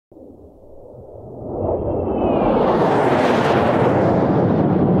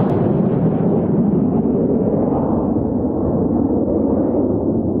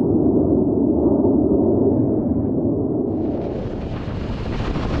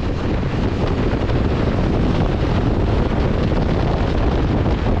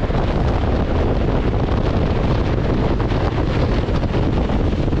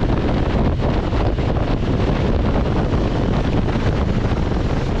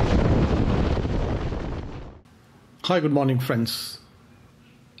Hi, good morning friends.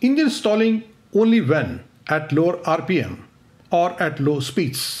 Engine stalling only when at lower RPM or at low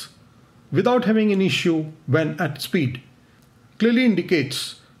speeds without having an issue when at speed clearly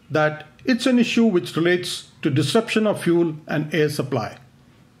indicates that it's an issue which relates to disruption of fuel and air supply.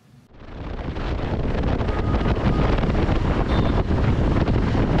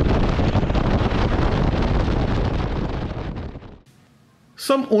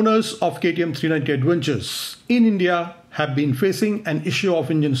 Some owners of KTM390 Adventures in India have been facing an issue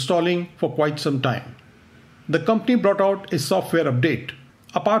of engine stalling for quite some time. The company brought out a software update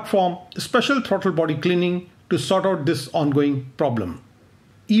apart from special throttle body cleaning to sort out this ongoing problem.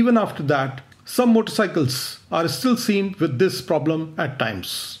 Even after that, some motorcycles are still seen with this problem at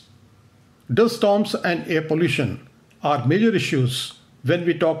times. Dust storms and air pollution are major issues when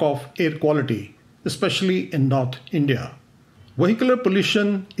we talk of air quality, especially in North India. Vehicular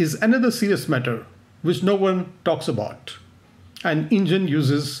pollution is another serious matter which no one talks about. An engine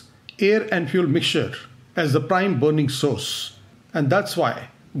uses air and fuel mixture as the prime burning source, and that's why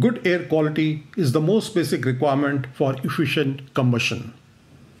good air quality is the most basic requirement for efficient combustion.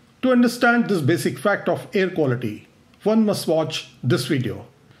 To understand this basic fact of air quality, one must watch this video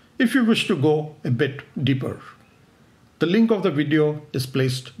if you wish to go a bit deeper. The link of the video is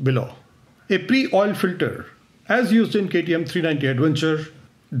placed below. A pre-oil filter, as used in KTM390 Adventure,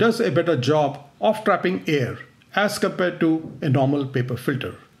 does a better job of trapping air as compared to a normal paper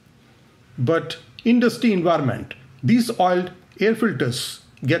filter. But in dusty environment, these oiled air filters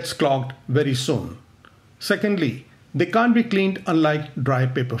gets clogged very soon. Secondly, they can't be cleaned unlike dry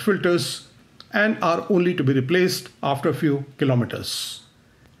paper filters and are only to be replaced after a few kilometers.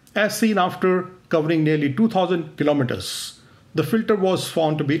 As seen after covering nearly 2000 kilometers, the filter was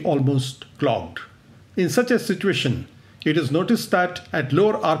found to be almost clogged. In such a situation, it is noticed that at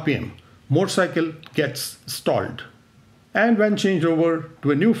lower RPM, motorcycle gets stalled. And when changed over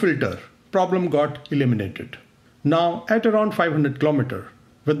to a new filter, problem got eliminated. Now at around 500 km,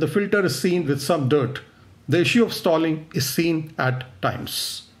 when the filter is seen with some dirt, the issue of stalling is seen at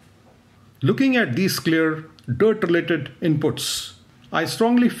times. Looking at these clear dirt-related inputs, I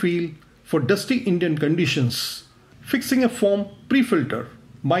strongly feel for dusty Indian conditions, fixing a foam pre-filter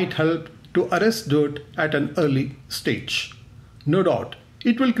might help to arrest dirt at an early stage. No doubt,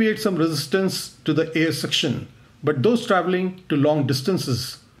 it will create some resistance to the air suction, but those traveling to long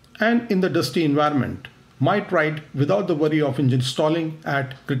distances and in the dusty environment might ride without the worry of engine stalling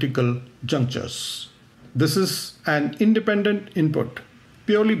at critical junctures. This is an independent input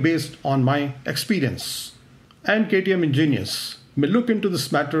purely based on my experience, and KTM engineers may look into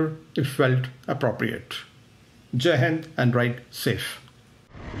this matter if felt appropriate. Jai Hind and ride safe.